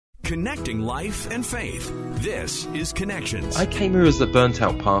Connecting life and faith. This is Connections. I came here as the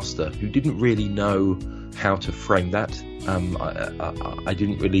burnt-out pastor who didn't really know how to frame that. I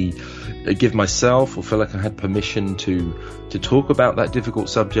didn't really give myself or feel like I had permission to talk about that difficult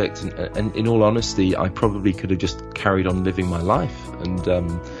subject. And in all honesty, I probably could have just carried on living my life and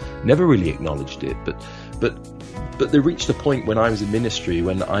never really acknowledged it. But there reached a point when I was in ministry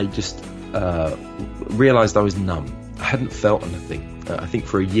when I just realized I was numb. I hadn't felt anything. I think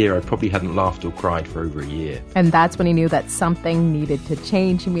for a year, I probably hadn't laughed or cried for over a year. And that's when he knew that something needed to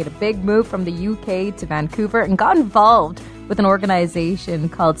change. He made a big move from the UK to Vancouver and got involved with an organization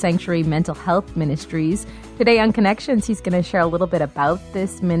called Sanctuary Mental Health Ministries. Today on Connections, he's going to share a little bit about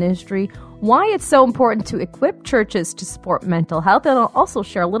this ministry, why it's so important to equip churches to support mental health, and I'll also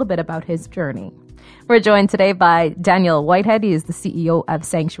share a little bit about his journey. We're joined today by Daniel Whitehead. He is the CEO of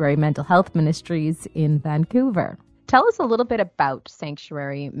Sanctuary Mental Health Ministries in Vancouver. Tell us a little bit about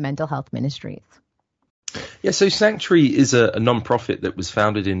Sanctuary Mental Health Ministries. Yeah, so Sanctuary is a non-profit that was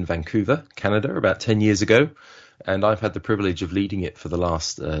founded in Vancouver, Canada, about 10 years ago. And I've had the privilege of leading it for the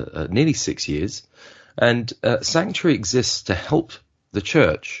last nearly 6 years. And Sanctuary exists to help the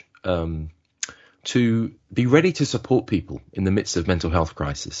church to be ready to support people in the midst of mental health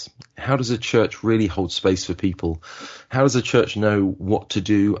crisis. How does a church really hold space for people? How does a church know what to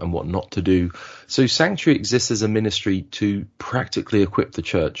do and what not to do? So Sanctuary exists as a ministry to practically equip the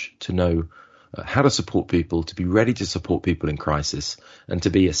church to know how to support people, to be ready to support people in crisis, and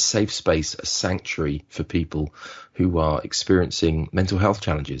to be a safe space, a sanctuary for people who are experiencing mental health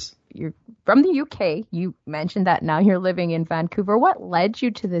challenges. You're from the UK. You mentioned that now you're living in Vancouver. What led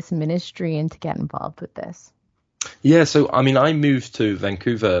you to this ministry and to get involved with this? Yeah, so I moved to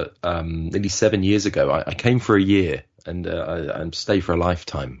Vancouver nearly 7 years ago. I came for a year and I stay for a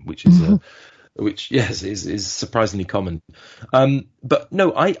lifetime, which is is surprisingly common. But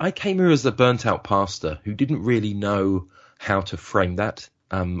no, I came here as a burnt-out pastor who didn't really know how to frame that.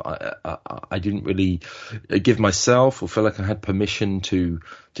 I didn't really give myself or feel like I had permission to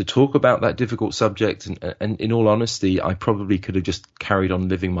talk about that difficult subject. And in all honesty, I probably could have just carried on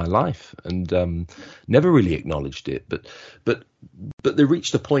living my life and never really acknowledged it. But there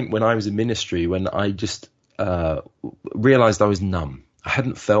reached a point when I was in ministry when I just realized I was numb. I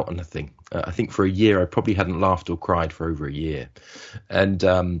hadn't felt anything. I think for a year, I probably hadn't laughed or cried for over a year. And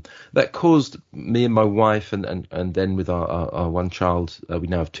that caused me and my wife and then with our one child, we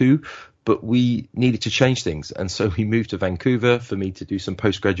now have two, but we needed to change things. And so we moved to Vancouver for me to do some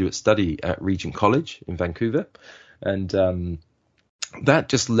postgraduate study at Regent College in Vancouver. And that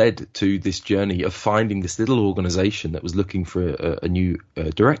just led to this journey of finding this little organization that was looking for a new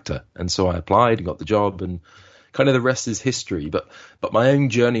director. And so I applied and got the job, and kind of the rest is history. But my own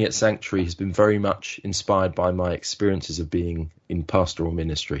journey at Sanctuary has been very much inspired by my experiences of being in pastoral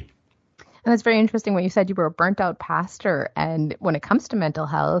ministry. And that's very interesting when you said you were a burnt out pastor. And when it comes to mental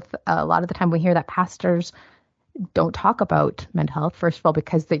health, a lot of the time we hear that pastors don't talk about mental health, first of all,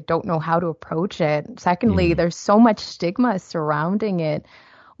 because they don't know how to approach it. Secondly, there's so much stigma surrounding it.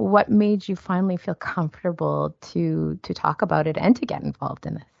 What made you finally feel comfortable to talk about it and to get involved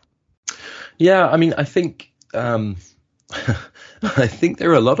in this? Yeah, I think I think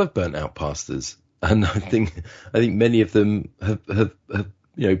there are a lot of burnt out pastors, and I think many of them have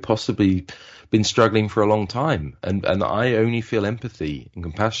possibly been struggling for a long time, and I only feel empathy and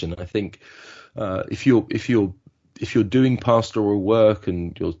compassion. I think if you're doing pastoral work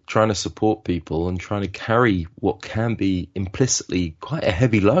and you're trying to support people and trying to carry what can be implicitly quite a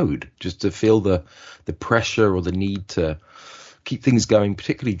heavy load, just to feel the pressure or the need to keep things going,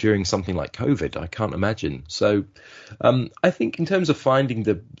 particularly during something like COVID, I can't imagine. So I think in terms of finding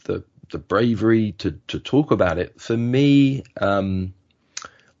the bravery to talk about it, for me,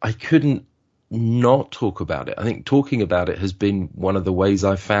 I couldn't not talk about it. I think talking about it has been one of the ways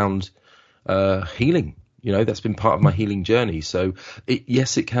I've found healing. That's been part of my healing journey. So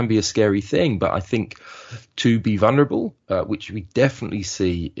yes, it can be a scary thing, but I think to be vulnerable, which we definitely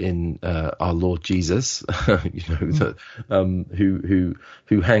see in our Lord Jesus, who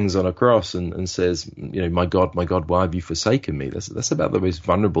hangs on a cross and says, my God, why have you forsaken me? That's about the most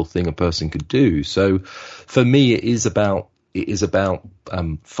vulnerable thing a person could do. So for me, it is about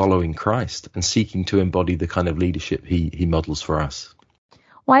following Christ and seeking to embody the kind of leadership he models for us.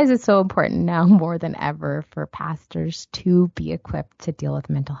 Why is it so important now more than ever for pastors to be equipped to deal with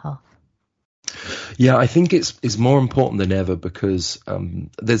mental health? Yeah, I think it's more important than ever because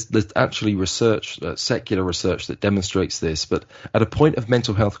there's actually research, secular research that demonstrates this. But at a point of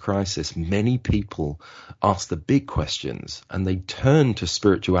mental health crisis, many people ask the big questions and they turn to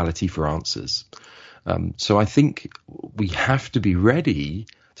spirituality for answers. So I think we have to be ready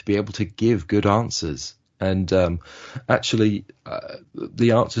to be able to give good answers. And actually,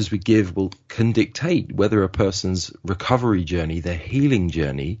 the answers we give can dictate whether a person's recovery journey, their healing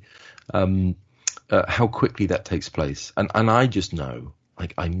journey, how quickly that takes place. And I just know,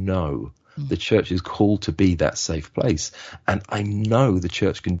 I know the church is called to be that safe place. And I know the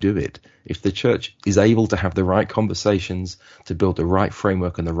church can do it. If the church is able to have the right conversations, to build the right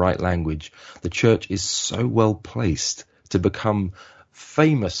framework and the right language, the church is so well placed to become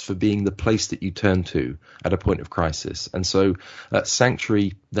famous for being the place that you turn to at a point of crisis. And so at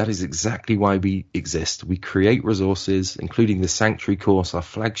Sanctuary, that is exactly why we exist. We create resources, including the Sanctuary course, our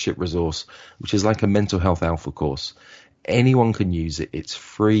flagship resource, which is like a mental health alpha course. Anyone can use it. It's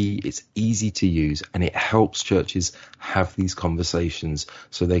free, it's easy to use, and it helps churches have these conversations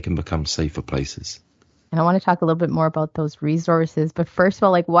so they can become safer places. And I want to talk a little bit more about those resources. But first of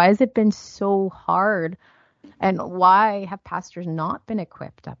all, why has it been so hard? And why have pastors not been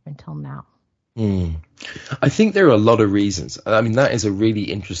equipped up until now? I think there are a lot of reasons. I mean, that is a really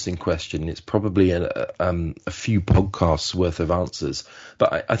interesting question. It's probably a few podcasts worth of answers.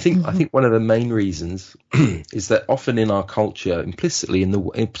 But I think one of the main reasons is that often in our culture, implicitly,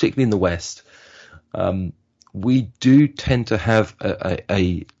 particularly in the West, we do tend to have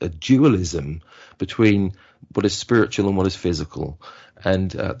a dualism between what is spiritual and what is physical.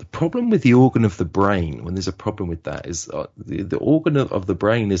 And the problem with the organ of the brain, when there's a problem with that, is the organ of the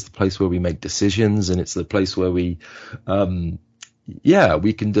brain is the place where we make decisions, and it's the place where we can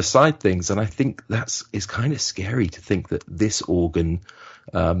decide things. And I think it's kind of scary to think that this organ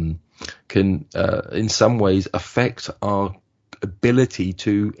can in some ways affect our ability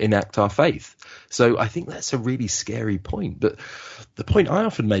to enact our faith. So I think that's a really scary point. But the point I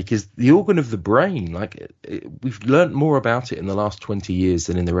often make is the organ of the brain, we've learned more about it in the last 20 years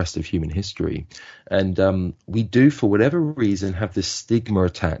than in the rest of human history. And we do, for whatever reason, have this stigma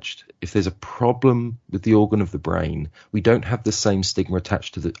attached. If there's a problem with the organ of the brain, we don't have the same stigma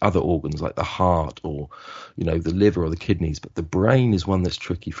attached to the other organs like the heart or, the liver or the kidneys. But the brain is one that's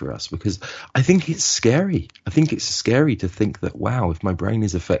tricky for us because I think it's scary. I think it's scary to think that, wow, if my brain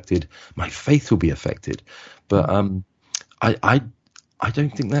is affected, my faith will be affected. But I don't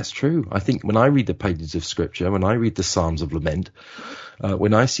think that's true. I think when I read the pages of Scripture, when I read the Psalms of Lament,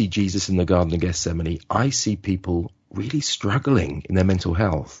 when I see Jesus in the Garden of Gethsemane, I see people really struggling in their mental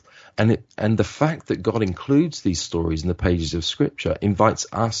health. And the fact that God includes these stories in the pages of Scripture invites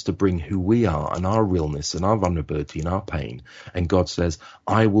us to bring who we are and our realness and our vulnerability and our pain. And God says,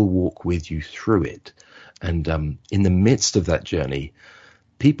 I will walk with you through it. And in the midst of that journey,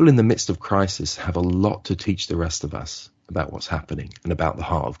 people in the midst of crisis have a lot to teach the rest of us about what's happening and about the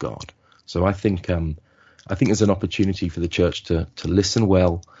heart of God. So I think there's an opportunity for the church to listen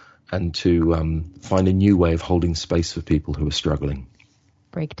well and to find a new way of holding space for people who are struggling.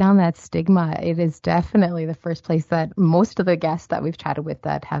 Break down that stigma. It is definitely the first place that most of the guests that we've chatted with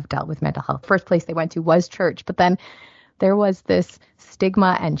that have dealt with mental health, first place they went to was church. But then there was this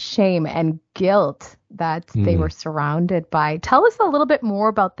stigma and shame and guilt that they were surrounded by. Tell us a little bit more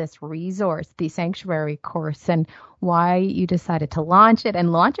about this resource, the Sanctuary course, and why you decided to launch it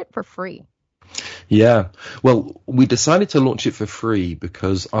and launch it for free. Yeah, well, we decided to launch it for free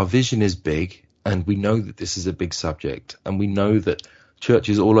because our vision is big and we know that this is a big subject and we know that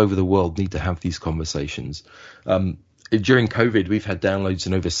churches all over the world need to have these conversations. During COVID, we've had downloads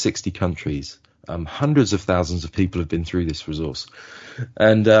in over 60 countries. Hundreds of thousands of people have been through this resource.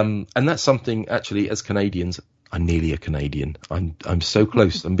 And that's something, actually, as Canadians, I'm nearly a Canadian. I'm so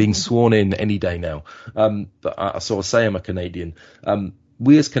close. I'm being sworn in any day now. But I'll say I'm a Canadian.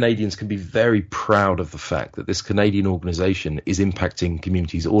 We as Canadians can be very proud of the fact that this Canadian organization is impacting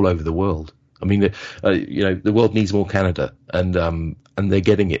communities all over the world. I mean, the world needs more Canada, and they're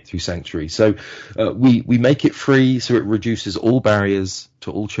getting it through Sanctuary. So we make it free, so it reduces all barriers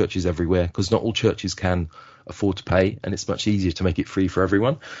to all churches everywhere, because not all churches can afford to pay, and it's much easier to make it free for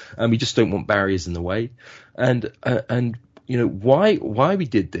everyone. And we just don't want barriers in the way. And why we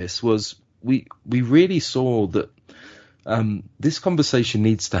did this was we really saw that this conversation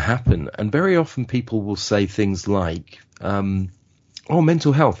needs to happen. And very often people will say things like, oh,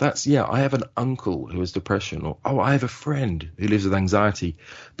 mental health, I have an uncle who has depression, or, oh, I have a friend who lives with anxiety.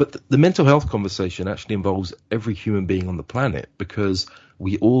 But the mental health conversation actually involves every human being on the planet because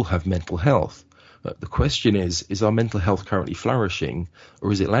we all have mental health. The question is our mental health currently flourishing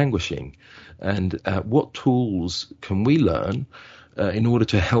or is it languishing? And what tools can we learn in order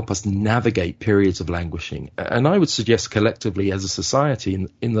to help us navigate periods of languishing? And I would suggest collectively as a society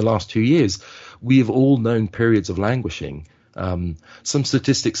in the last 2 years, we have all known periods of languishing. Some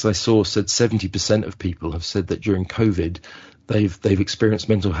statistics I saw said 70% of people have said that during COVID, they've experienced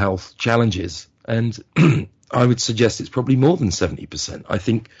mental health challenges, and I would suggest it's probably more than 70%. I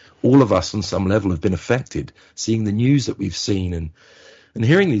think all of us on some level have been affected, seeing the news that we've seen and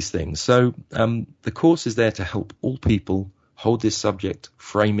hearing these things. So the course is there to help all people hold this subject,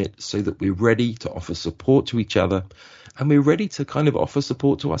 frame it so that we're ready to offer support to each other, and we're ready to kind of offer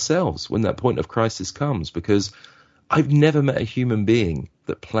support to ourselves when that point of crisis comes, because I've never met a human being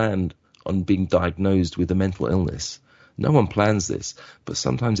that planned on being diagnosed with a mental illness. No one plans this, but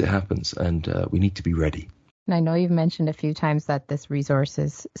sometimes it happens, and we need to be ready. And I know you've mentioned a few times that this resource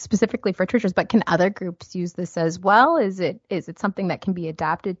is specifically for churches, but can other groups use this as well? Is it something that can be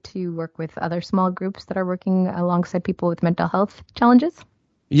adapted to work with other small groups that are working alongside people with mental health challenges?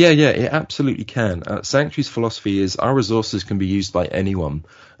 Yeah, it absolutely can. Sanctuary's philosophy is our resources can be used by anyone,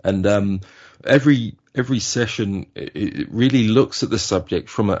 and every session it really looks at the subject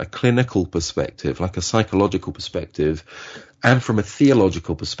from a clinical perspective, like a psychological perspective, and from a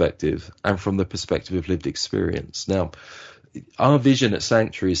theological perspective, and from the perspective of lived experience. Now, our vision at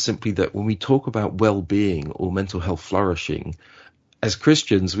Sanctuary is simply that when we talk about well-being or mental health flourishing, as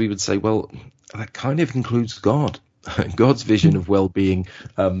Christians, we would say, well, that kind of includes God. God's vision of well-being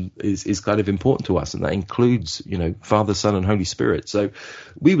is kind of important to us, and that includes, Father, Son, and Holy Spirit. So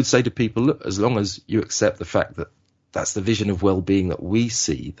we would say to people, look, as long as you accept the fact that that's the vision of well-being that we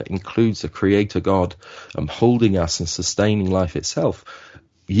see, that includes the Creator God holding us and sustaining life itself,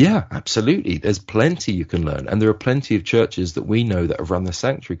 yeah, absolutely. There's plenty you can learn, and there are plenty of churches that we know that have run the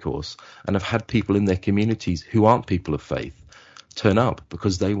Sanctuary course and have had people in their communities who aren't people of faith turn up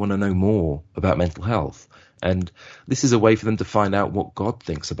because they want to know more about mental health. And this is a way for them to find out what God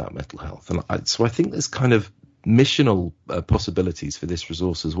thinks about mental health. And so I think there's kind of missional possibilities for this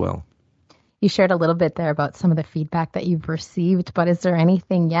resource as well. You shared a little bit there about some of the feedback that you've received, but is there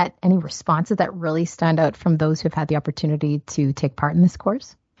anything yet, any responses that really stand out from those who've had the opportunity to take part in this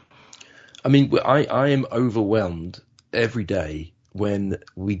course? I mean, I am overwhelmed every day when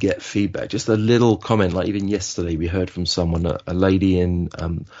we get feedback. Just a little comment, like even yesterday we heard from someone, a lady in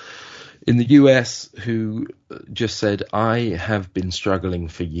the US who just said, I have been struggling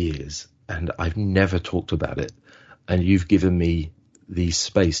for years and I've never talked about it. And you've given me the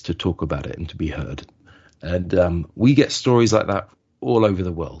space to talk about it and to be heard. And we get stories like that all over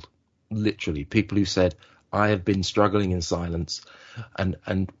the world. Literally, people who said, I have been struggling in silence.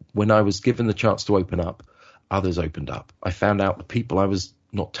 And when I was given the chance to open up, others opened up. I found out the people I was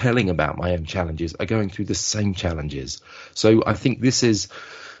not telling about my own challenges are going through the same challenges. So I think this is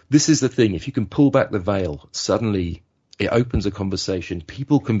the thing. If you can pull back the veil, suddenly it opens a conversation.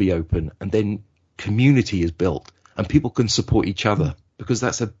 People can be open, and then community is built, and people can support each other, because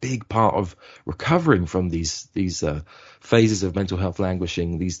that's a big part of recovering from these phases of mental health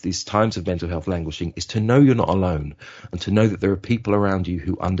languishing, these times of mental health languishing, is to know you're not alone, and to know that there are people around you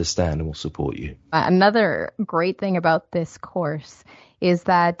who understand and will support you. Another great thing about this course is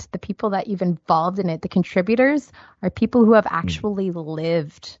that the people that you've involved in it, the contributors, are people who have actually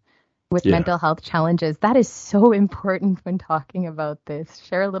lived with mental health challenges. That is so important when talking about this.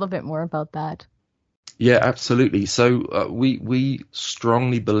 Share a little bit more about that. Yeah, absolutely. So we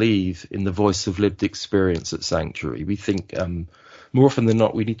strongly believe in the voice of lived experience at Sanctuary. We think more often than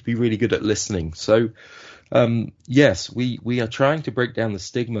not, we need to be really good at listening. So yes, we are trying to break down the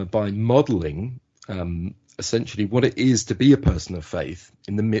stigma by modeling essentially what it is to be a person of faith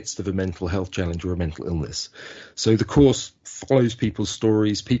in the midst of a mental health challenge or a mental illness. So the course follows people's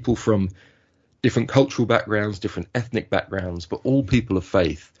stories, people from different cultural backgrounds, different ethnic backgrounds, but all people of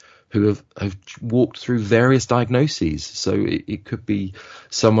faith who have walked through various diagnoses. So it could be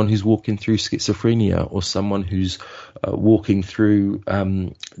someone who's walking through schizophrenia, or someone who's walking through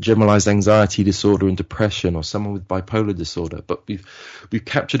generalized anxiety disorder and depression, or someone with bipolar disorder. But we've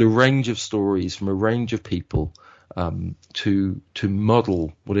captured a range of stories from a range of people to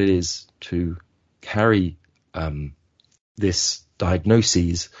model what it is to carry this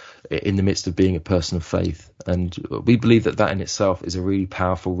diagnoses in the midst of being a person of faith. And we believe that in itself is a really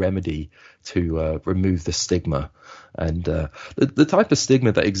powerful remedy to remove the stigma. And the type of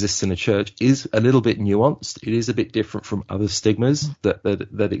stigma that exists in a church is a little bit nuanced. It is a bit different from other stigmas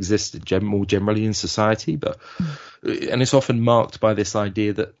that exist more generally in society. And it's often marked by this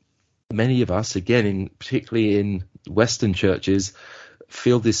idea that many of us, again, particularly in Western churches,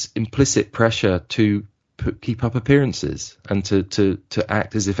 feel this implicit pressure to keep up appearances and to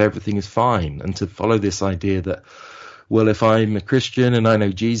act as if everything is fine, and to follow this idea that, well, if I'm a Christian and I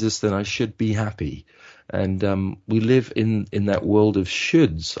know Jesus, then I should be happy. And we live in that world of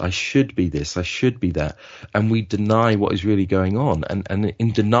shoulds. I should be this, I should be that. And we deny what is really going on. And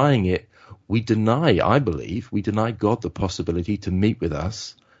in denying it, I believe, we deny God the possibility to meet with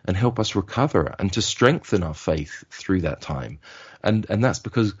us and help us recover and to strengthen our faith through that time. And that's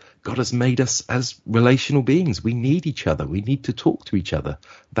because God has made us as relational beings. We need each other. We need to talk to each other.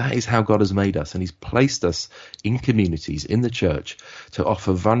 That is how God has made us. And he's placed us in communities, in the church, to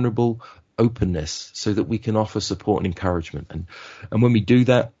offer vulnerable openness so that we can offer support and encouragement. And when we do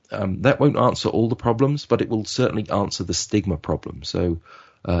that, that won't answer all the problems, but it will certainly answer the stigma problem. So,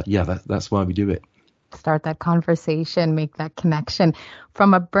 that's why we do it. Start that conversation, make that connection.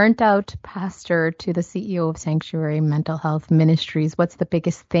 From a burnt out pastor to the CEO of Sanctuary Mental Health Ministries, what's the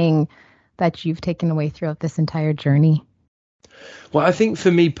biggest thing that you've taken away throughout this entire journey? Well, I think for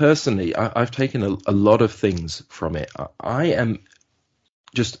me personally, I've taken a lot of things from it. I am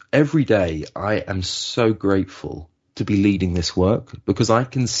just every day, I am so grateful to be leading this work because I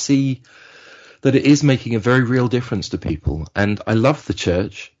can see that it is making a very real difference to people. And I love the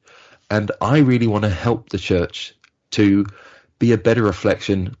church. And I really want to help the church to be a better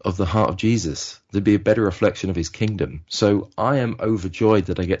reflection of the heart of Jesus, to be a better reflection of his kingdom. So I am overjoyed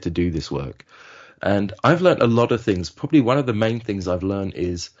that I get to do this work. And I've learned a lot of things. Probably one of the main things I've learned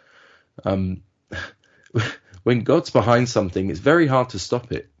is when God's behind something, it's very hard to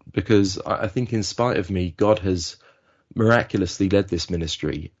stop it, because I think in spite of me, God has miraculously led this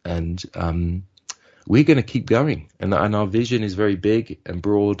ministry, and we're going to keep going, and our vision is very big and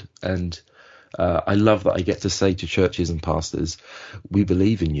broad, and I love that I get to say to churches and pastors, we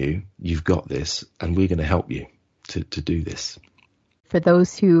believe in you, you've got this, and we're going to help you to do this. For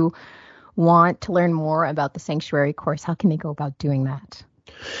those who want to learn more about the Sanctuary course, how can they go about doing that?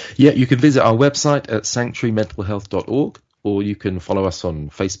 Yeah, you can visit our website at sanctuarymentalhealth.org, or you can follow us on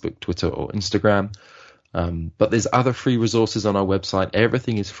Facebook, Twitter, or Instagram. But there's other free resources on our website.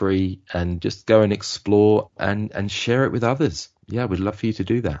 Everything is free, and just go and explore and share it with others. Yeah, we'd love for you to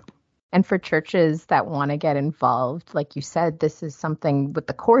do that. And for churches that want to get involved, like you said, this is something with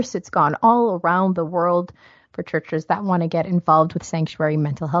the course, it's gone all around the world. For churches that want to get involved with Sanctuary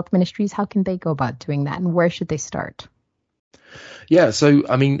Mental Health Ministries, how can they go about doing that, and where should they start? Yeah, so,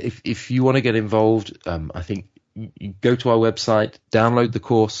 I mean, if you want to get involved, I think you go to our website, download the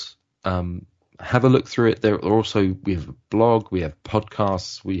course, have a look through it. We have a blog, we have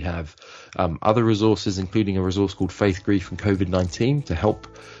podcasts, we have other resources, including a resource called Faith, Grief and COVID-19 to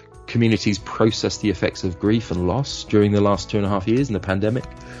help communities process the effects of grief and loss during the last 2.5 years in the pandemic.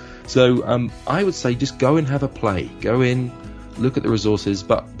 So I would say just go and have a play. Go in, look at the resources,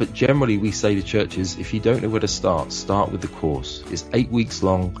 but generally we say to churches, if you don't know where to start with the course. It's 8 weeks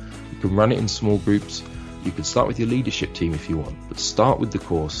long. You can run it in small groups. You can start with your leadership team if you want, but start with the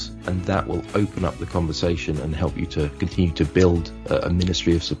course, and that will open up the conversation and help you to continue to build a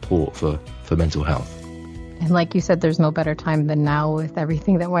ministry of support for mental health. And like you said, there's no better time than now with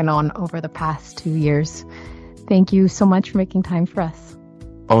everything that went on over the past 2 years. Thank you so much for making time for us.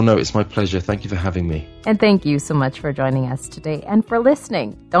 Oh, no, it's my pleasure. Thank you for having me. And thank you so much for joining us today and for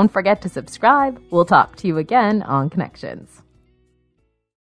listening. Don't forget to subscribe. We'll talk to you again on Connections.